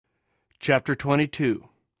Chapter 22.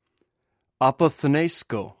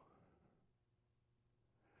 Apothenesko.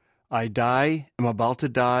 I die, am about to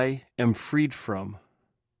die, am freed from.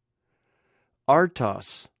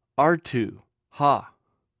 Artos, artu, ha.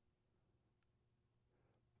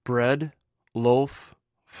 Bread, loaf,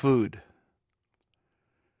 food.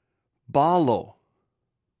 Balo.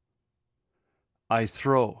 I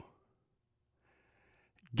throw.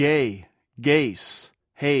 Gay, gaze,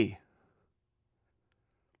 hay.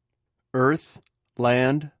 Earth,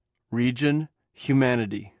 land, region,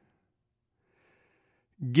 humanity.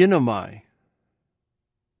 Ginomai.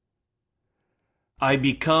 I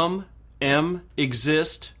become, am,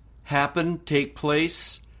 exist, happen, take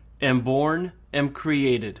place, am born, am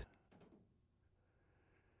created.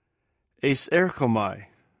 Eis erchomai.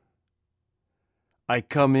 I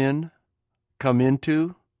come in, come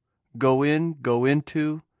into, go in, go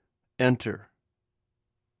into, enter.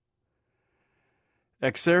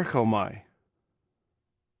 Exerchomai.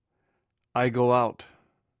 I go out.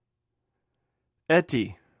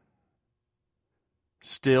 Eti.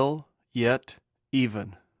 Still, yet,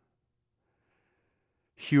 even.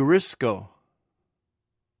 Heurisco.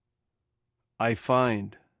 I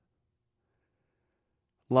find.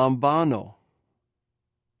 Lambano.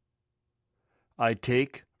 I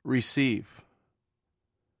take, receive.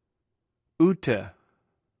 Ute.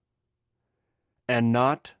 And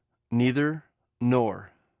not, neither,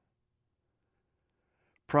 nor.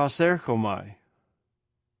 Proserchomai.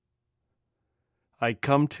 I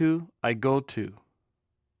come to, I go to.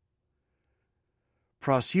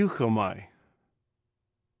 Prosuchomai.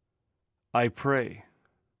 I pray.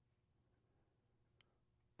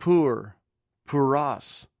 Pur,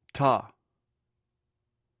 puras, ta.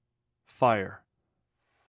 Fire.